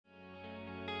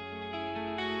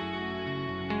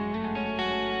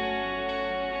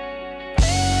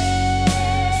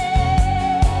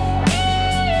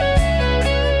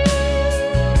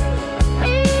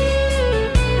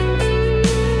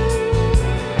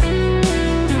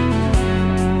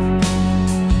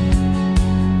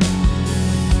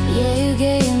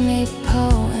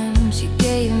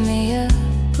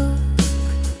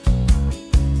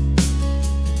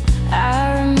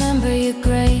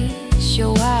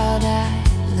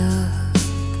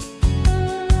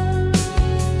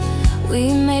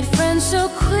so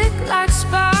quick like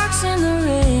sparks in the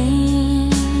rain.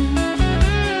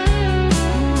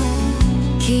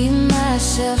 Keep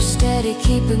myself steady,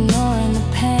 keep ignoring the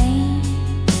pain.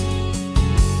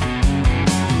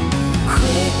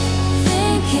 Quick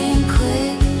thinking,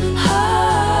 quick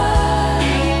heart.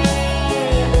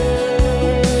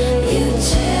 You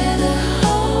tear the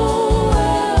whole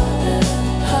world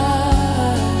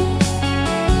apart.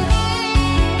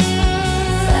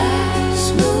 Fast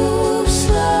move,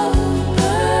 slow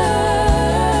burn.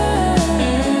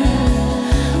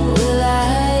 Will I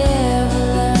ever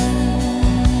learn?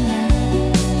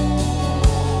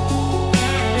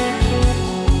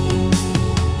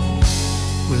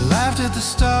 We laughed at the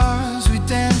stars, we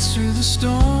danced through the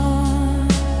storm.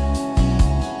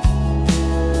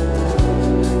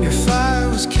 Your fire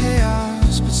was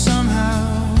chaos, but somehow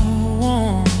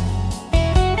warm.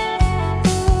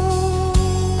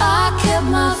 I kept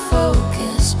my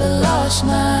focus, but lost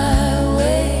my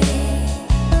way.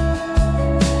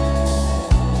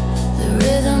 The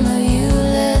rhythm of you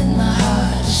led my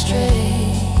heart astray.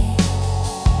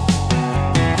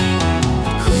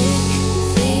 Quick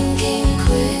thinking,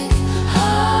 quick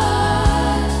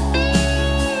heart.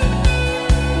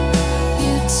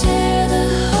 You tear the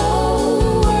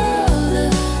whole world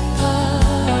apart.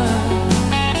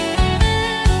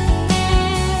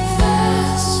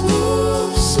 Fast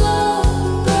move, slow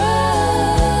burn.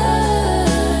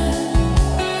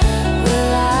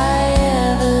 Will I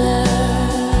ever learn?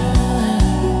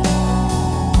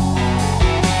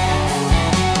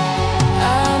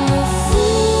 I'm a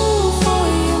fool for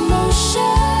your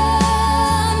motion,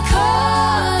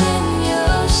 caught in your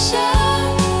ocean,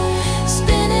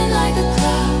 spinning like a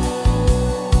cloud.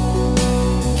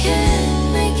 Can't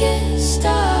make it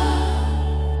stop.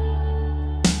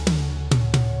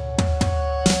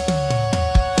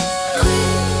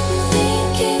 Quick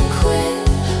thinking, quick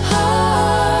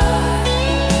heart.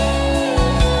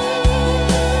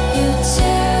 You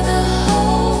tear the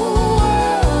whole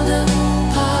world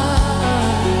apart.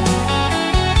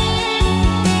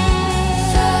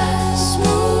 Fast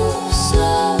move,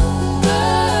 slow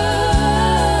burn.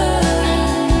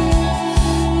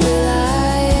 Will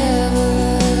I ever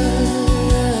learn?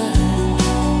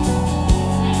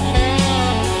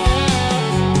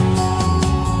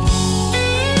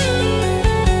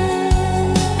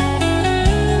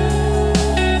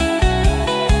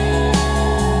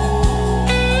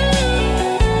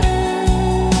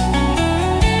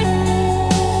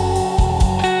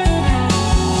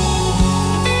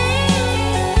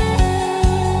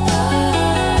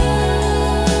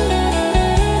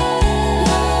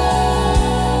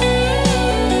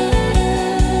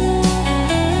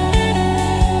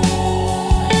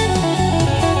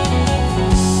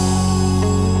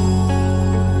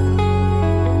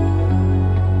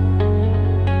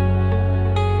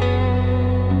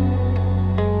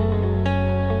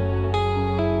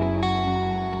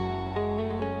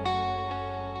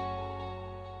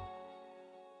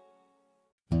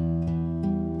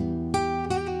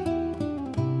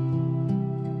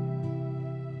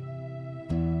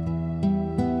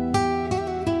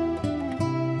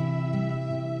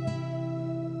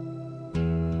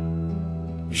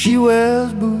 She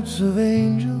wears boots of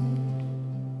angel,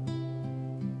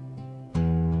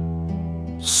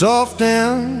 soft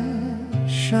and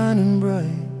shining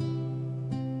bright.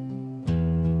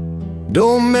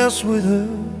 Don't mess with her,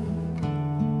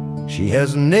 she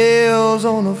has nails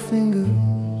on her fingers.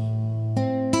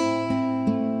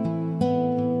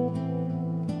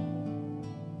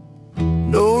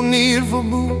 No need for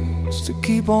boots to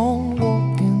keep on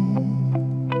walking.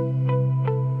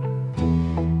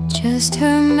 Just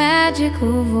her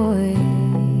magical voice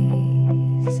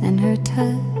and her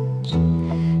touch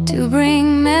to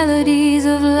bring melodies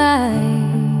of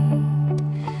light.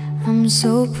 I'm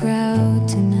so proud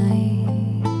tonight.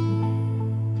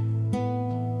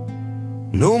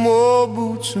 No more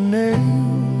boots and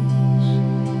nails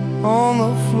on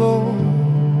the floor.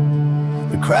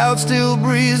 The crowd still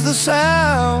breathes the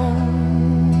sound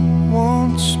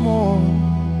once more.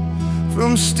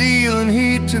 From steel and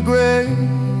heat to grace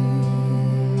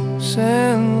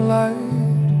and light,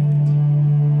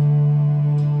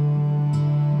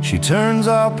 she turns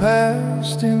our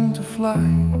past into flight.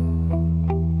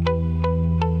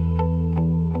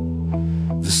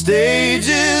 The stage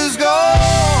is gone,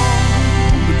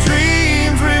 the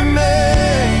dreams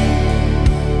remain.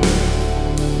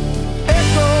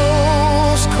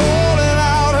 Echoes calling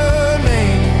out her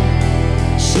name.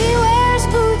 She wears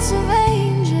boots of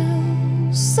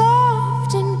angels,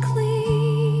 soft and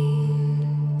clean,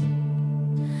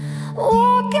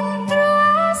 walking through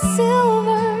a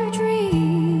silver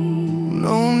dream.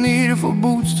 No need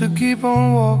boots to keep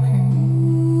on walking.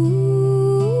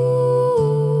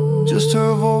 Just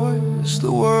her voice,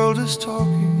 the world is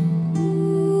talking.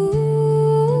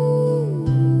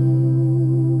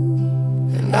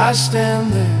 And I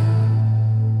stand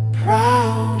there,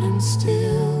 proud and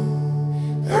still,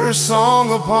 her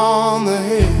song upon the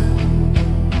hill.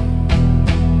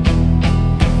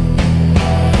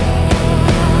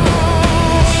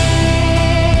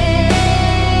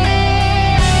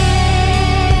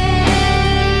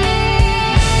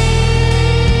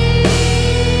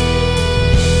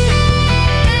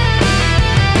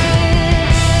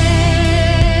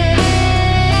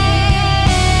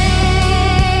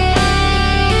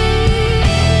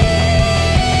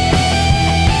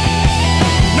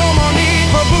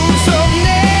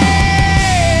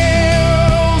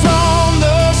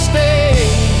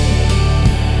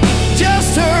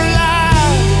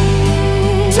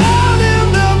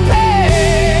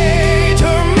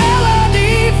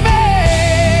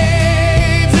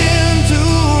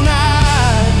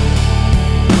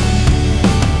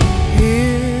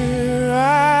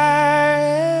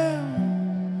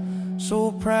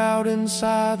 So proud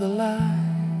inside the light.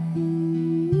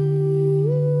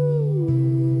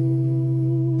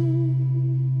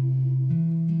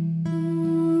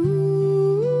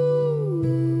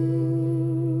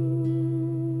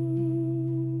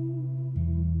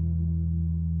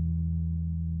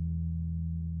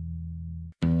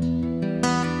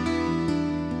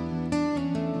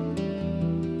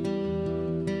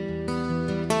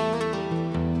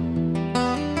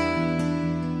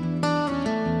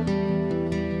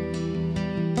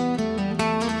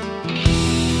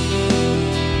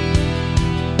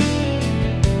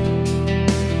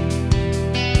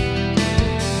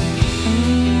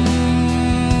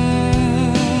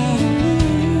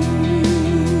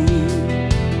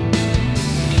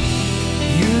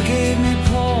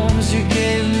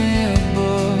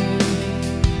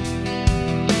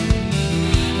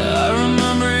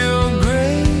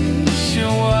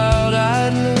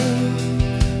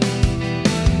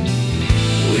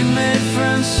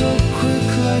 So quick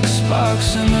like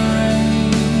sparks in the rain.